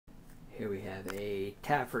Here we have a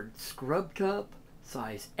Tafford scrub top,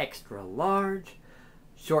 size extra large,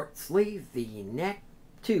 short sleeve, V-neck,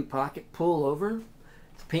 2-pocket pullover.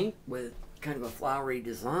 It's pink with kind of a flowery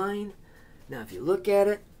design. Now if you look at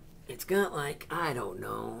it, it's got like, I don't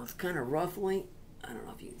know, it's kind of ruffly. I don't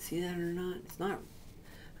know if you can see that or not. It's not,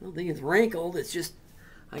 I don't think it's wrinkled. It's just,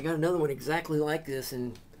 I got another one exactly like this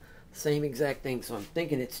and same exact thing. So I'm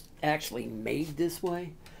thinking it's actually made this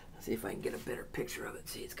way. Let's see if I can get a better picture of it.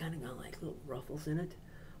 See, it's kind of got like little ruffles in it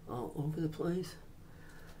all over the place.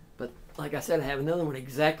 But like I said, I have another one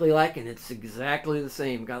exactly like it. It's exactly the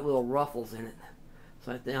same. Got little ruffles in it.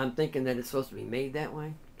 So I'm thinking that it's supposed to be made that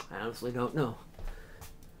way. I honestly don't know.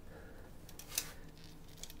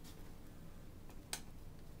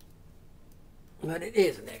 But it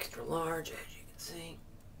is an extra large, as you can see.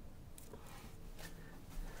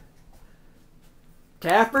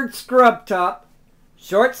 Tafford scrub top,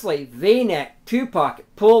 short sleeve, V-neck, 2-pocket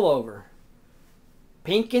pullover.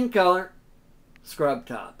 Pink in color, scrub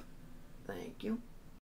top. Thank you.